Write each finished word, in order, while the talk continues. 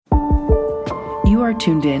You are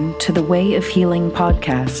tuned in to the Way of Healing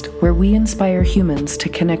podcast, where we inspire humans to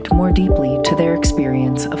connect more deeply to their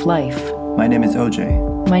experience of life. My name is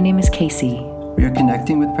OJ. My name is Kasey. We are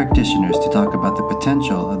connecting with practitioners to talk about the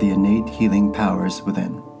potential of the innate healing powers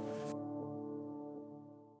within.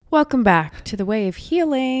 Welcome back to the Way of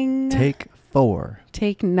Healing. Take 4.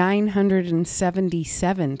 Take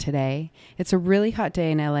 977 today. It's a really hot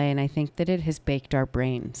day in LA, and I think that it has baked our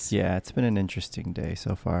brains. Yeah, it's been an interesting day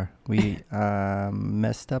so far. We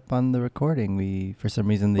messed up on the recording. For some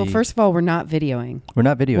reason, Well, first of all, we're not videoing. We're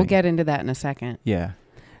not videoing. We'll get into that in a second. Yeah.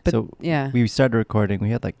 But, so yeah. We started recording. We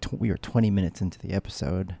had we were 20 minutes into the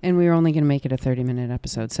episode. And we were only going to make it a 30-minute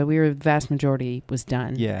episode. So the vast majority was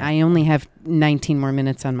done. Yeah. I only have 19 more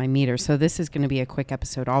minutes on my meter. So this is going to be a quick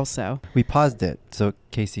episode also. We paused it so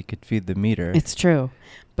Kasey could feed the meter. It's true.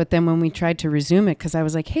 But then when we tried to resume it, because I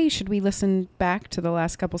was like, hey, should we listen back to the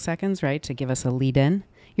last couple seconds, right, to give us a lead in?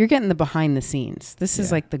 You're getting the behind the scenes. This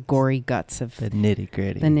is like the gory guts of the nitty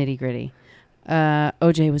gritty. The nitty gritty.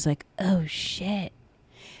 OJ was like, oh, shit.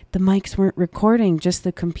 The mics weren't recording, just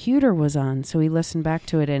the computer was on. So we listened back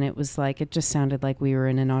to it, and it was like, it just sounded like we were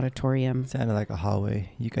in an auditorium. Sounded like a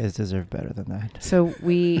hallway. You guys deserve better than that. So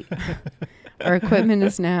our equipment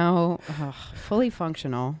is now fully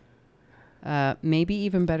functional, maybe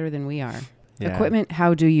even better than we are. Yeah. Equipment,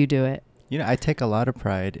 how do you do it? You know, I take a lot of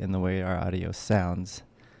pride in the way our audio sounds.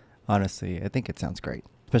 Honestly, I think it sounds great,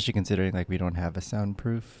 especially considering we don't have a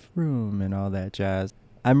soundproof room and all that jazz.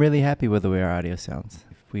 I'm really happy with the way our audio sounds.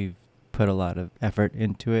 We've put a lot of effort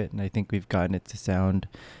into it, and I think we've gotten it to sound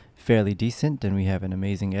fairly decent, and we have an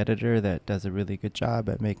amazing editor that does a really good job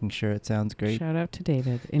at making sure it sounds great. Shout out to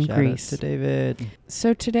David in Greece. Shout out to David.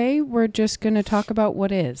 So today we're just going to talk about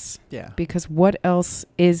what is. Yeah. Because what else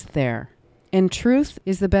is there? And truth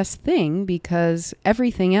is the best thing, because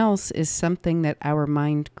everything else is something that our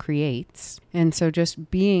mind creates. And so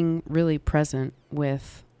just being really present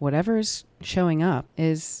with whatever's showing up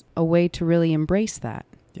is a way to really embrace that.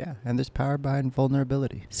 Yeah, and there's power behind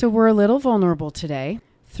vulnerability. So we're a little vulnerable today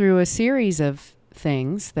through a series of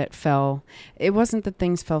things that fell. It wasn't that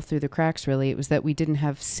things fell through the cracks, really. It was that we didn't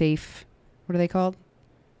have safe, what are they called?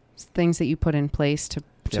 Things that you put in place to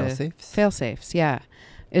fail-safes? Fail-safes, yeah.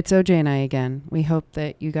 It's OJ and I again. We hope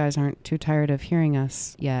that you guys aren't too tired of hearing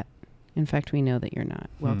us yet. In fact, we know that you're not.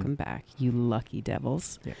 Welcome back, you lucky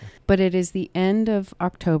devils. Yeah. But it is the end of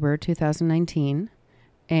October 2019,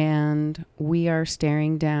 and we are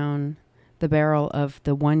staring down the barrel of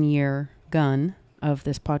the 1-year gun of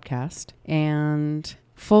this podcast. And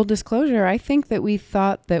full disclosure, I think that we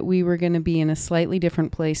thought that we were going to be in a slightly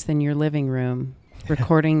different place than your living room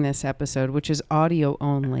recording this episode, which is audio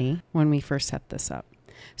only, when we first set this up.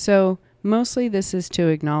 So mostly this is to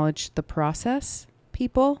acknowledge the process,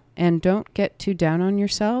 people, and don't get too down on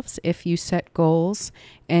yourselves if you set goals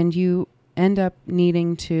and you end up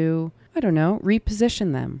needing to,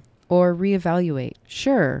 reposition them or reevaluate.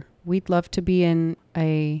 Sure, we'd love to be in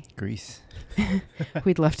Greece.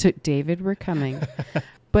 We'd love to. David, we're coming.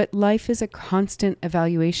 But life is a constant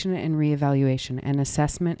evaluation and reevaluation and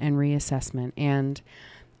assessment and reassessment. And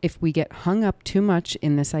if we get hung up too much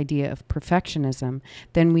in this idea of perfectionism,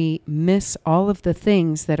 then we miss all of the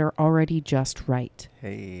things that are already just right.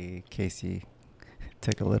 Hey, Kasey,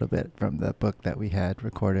 took a little bit from the book that we had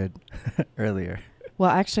recorded earlier. Well,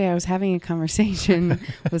 actually, I was having a conversation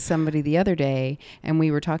with somebody the other day, and we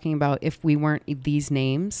were talking about if we weren't these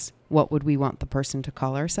names, what would we want the person to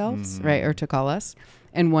call ourselves, right, or to call us?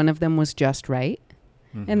 And one of them was just right,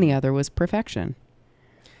 and the other was perfection.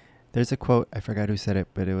 There's a quote, I forgot who said it,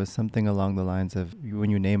 but it was something along the lines of, when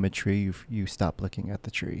you name a tree, you stop looking at the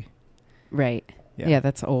tree. Right. Yeah,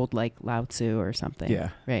 that's old, like Lao Tzu or something. Yeah.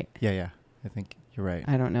 Right. Yeah. I think you're right.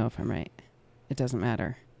 I don't know if I'm right. It doesn't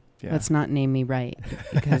matter. Yeah. Let's not name me right,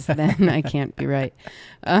 because then I can't be right.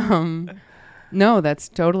 No, that's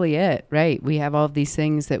totally it. Right. We have all of these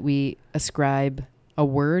things that we ascribe a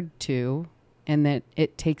word to, and that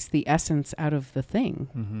it takes the essence out of the thing.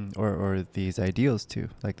 Mm-hmm. Or these ideals too.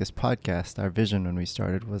 Like this podcast, our vision when we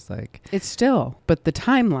started was it's still, but the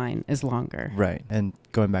timeline is longer. Right. And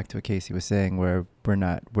going back to what Kasey was saying, where we're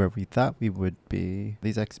not where we thought we would be,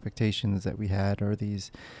 these expectations that we had or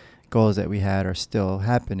these goals that we had are still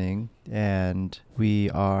happening, and we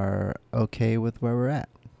are okay with where we're at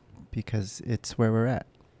because it's where we're at,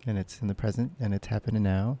 and it's in the present, and it's happening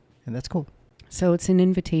now, and that's cool. So it's an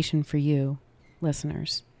invitation for you,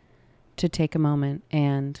 listeners, to take a moment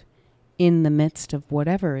and, in the midst of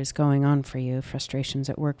whatever is going on for you, frustrations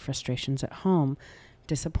at work, frustrations at home,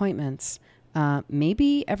 disappointments,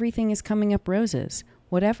 maybe everything is coming up roses,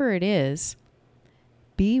 whatever it is,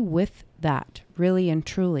 be with that, really and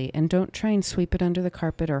truly, and don't try and sweep it under the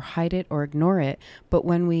carpet or hide it or ignore it. But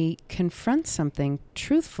when we confront something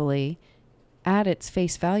truthfully at its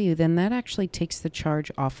face value, then that actually takes the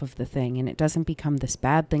charge off of the thing, and it doesn't become this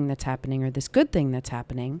bad thing that's happening or this good thing that's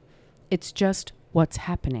happening. It's just what's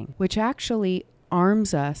happening, which actually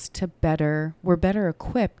arms us to we're better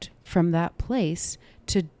equipped from that place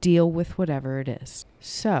to deal with whatever it is.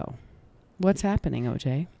 So, what's happening,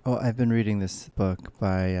 OJ? Oh, I've been reading this book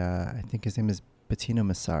by, I think his name is Bettino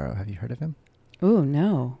Massaro. Have you heard of him? Oh,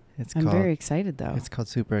 no. I'm called, very excited, though. It's called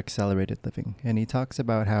Super Accelerated Living. And he talks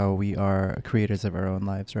about how we are creators of our own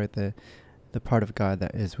lives, right? The part of God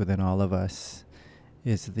that is within all of us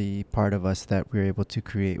is the part of us that we're able to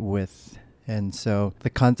create with. And so the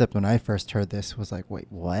concept when I first heard this was like, wait,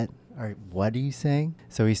 what? What are you saying?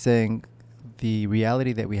 So he's saying the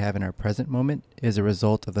reality that we have in our present moment is a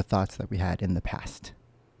result of the thoughts that we had in the past,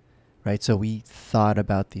 right? So we thought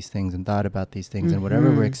about these things and thought about these things, and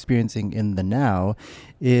whatever we're experiencing in the now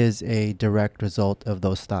is a direct result of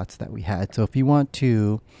those thoughts that we had. So if you want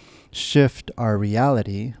to shift our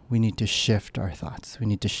reality, we need to shift our thoughts. We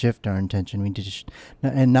need to shift our intention. We need to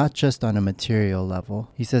and not just on a material level.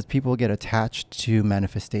 He says people get attached to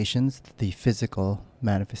manifestations, the physical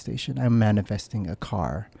manifestation. I'm manifesting a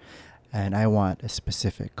car, and I want a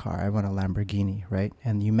specific car. I want a Lamborghini, right?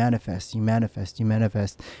 And you manifest. And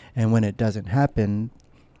when it doesn't happen,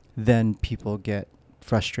 then people get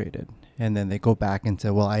frustrated. And then they go back and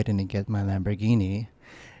say, well, I didn't get my Lamborghini.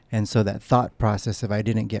 And so that thought process of I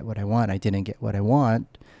didn't get what I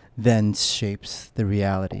want, then shapes the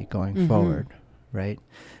reality going forward, right?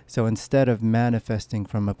 So instead of manifesting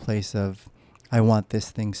from a place of I want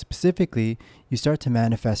this thing specifically, you start to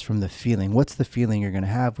manifest from the feeling. What's the feeling you're going to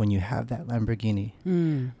have when you have that Lamborghini,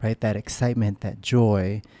 right? That excitement, that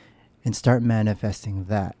joy, and start manifesting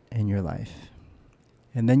that in your life.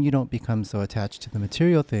 And then you don't become so attached to the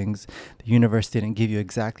material things. The universe didn't give you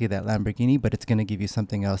exactly that Lamborghini, but it's going to give you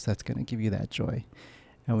something else that's going to give you that joy.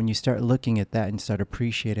 And when you start looking at that and start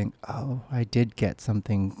appreciating, oh, I did get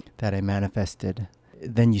something that I manifested,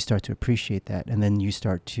 then you start to appreciate that. And then you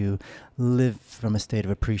start to live from a state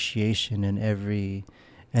of appreciation and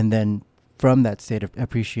then from that state of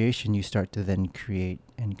appreciation, you start to then create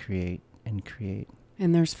and create and create.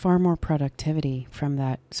 And there's far more productivity from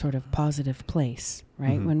that sort of positive place,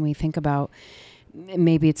 right? When we think about,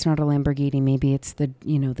 maybe it's not a Lamborghini, maybe it's the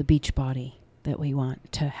beach body that we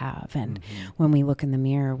want to have. And when we look in the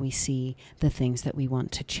mirror, we see the things that we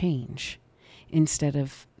want to change instead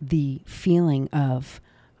of the feeling of,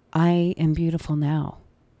 I am beautiful now,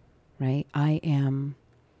 right? I am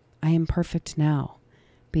perfect now,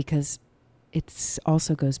 because it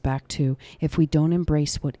also goes back to, if we don't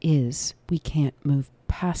embrace what is, we can't move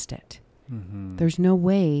past it. There's no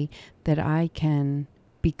way that I can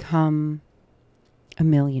become a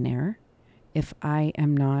millionaire if I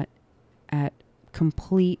am not at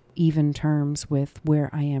complete even terms with where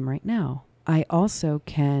I am right now. I also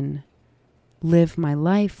can live my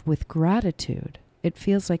life with gratitude. It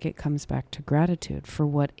feels like it comes back to gratitude for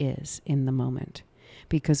what is in the moment.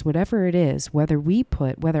 Because whatever it is,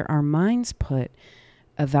 whether our minds put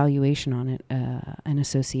a valuation on it, an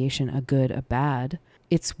association, a good, a bad,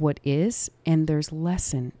 it's what is, and there's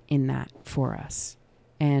lesson in that for us.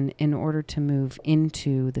 And in order to move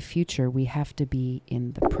into the future, we have to be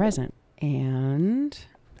in the present. And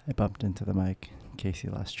I bumped into the mic.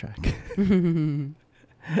 Kasey lost track.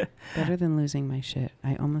 better than losing my shit.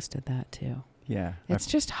 I almost did that too. Yeah. It's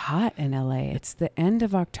just hot in LA. It's the end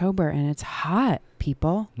of October and it's hot,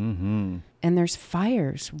 people. And there's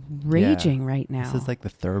fires raging right now. This is like the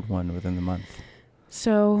third one within the month.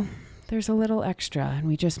 So there's a little extra, and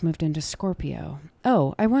we just moved into Scorpio.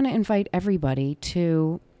 Oh, I want to invite everybody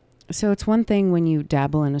to... So it's one thing when you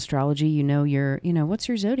dabble in astrology, what's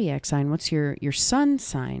your zodiac sign? What's your sun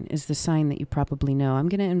sign is the sign that you probably know. I'm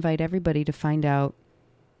going to invite everybody to find out,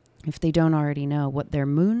 if they don't already know, what their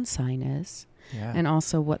moon sign is. Yeah. And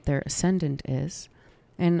also what their ascendant is.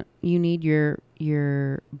 And you need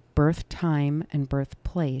your birth time and birth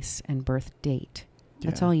place and birth date.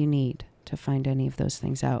 That's all you need to find any of those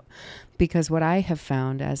things out. Because what I have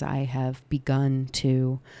found as I have begun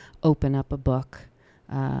to open up the book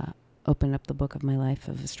of my life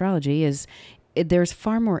of astrology is there's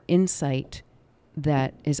far more insight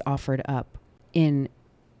that is offered up in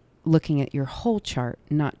looking at your whole chart,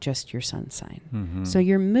 not just your sun sign. So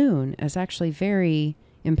your moon is actually very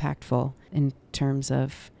impactful in terms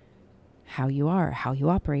of how you are, how you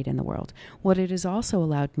operate in the world. What it has also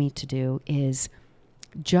allowed me to do is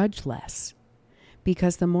judge less,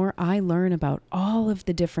 because the more I learn about all of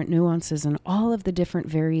the different nuances and all of the different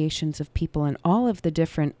variations of people and all of the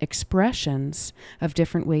different expressions of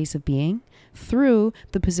different ways of being through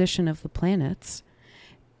the position of the planets,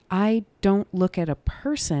 I don't look at a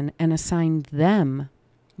person and assign them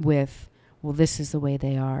with, well, this is the way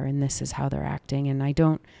they are and this is how they're acting. And I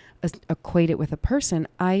don't equate it with a person.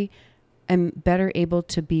 I am better able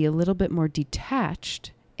to be a little bit more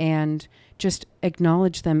detached and just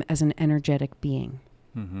acknowledge them as an energetic being.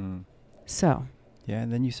 Mm-hmm. So. Yeah,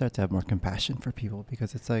 and then you start to have more compassion for people,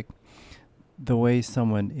 because it's like the way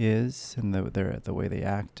someone is and the way they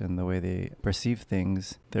act and the way they perceive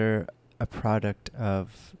things, they're a product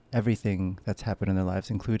of everything that's happened in their lives,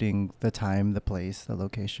 including the time, the place, the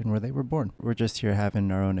location where they were born. We're just here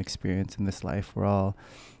having our own experience in this life. We're all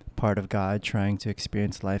part of God, trying to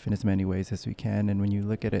experience life in as many ways as we can. And when you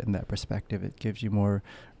look at it in that perspective, it gives you more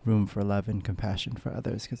room for love and compassion for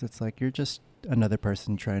others, because it's like you're just another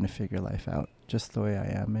person trying to figure life out just the way I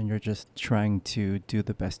am, and you're just trying to do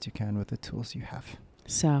the best you can with the tools you have.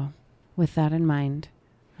 So with that in mind,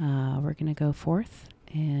 we're going to go forth,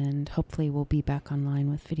 and hopefully we'll be back online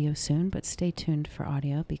with video soon, but stay tuned for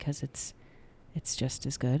audio because it's just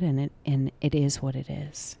as good, and it is what it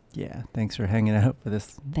is. Yeah, thanks for hanging out for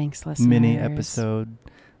this Thanks, listeners. mini episode,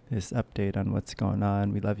 this update on what's going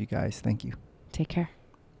on. We love you guys. Thank you. Take care.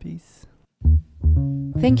 Peace.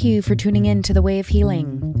 Thank you for tuning in to The Way of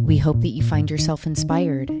Healing. We hope that you find yourself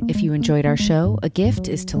inspired. If you enjoyed our show, a gift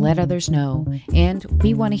is to let others know. And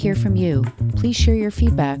we want to hear from you. Please share your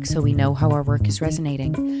feedback so we know how our work is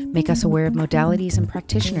resonating. Make us aware of modalities and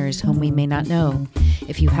practitioners whom we may not know.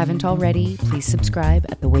 If you haven't already, please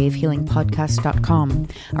subscribe at thewayofhealingpodcast.com.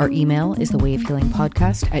 Our email is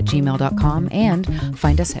thewayofhealingpodcast@gmail.com, and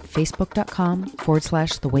find us at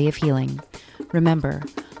facebook.com/thewayofhealing. Remember,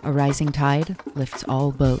 a rising tide lifts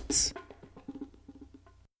all boats.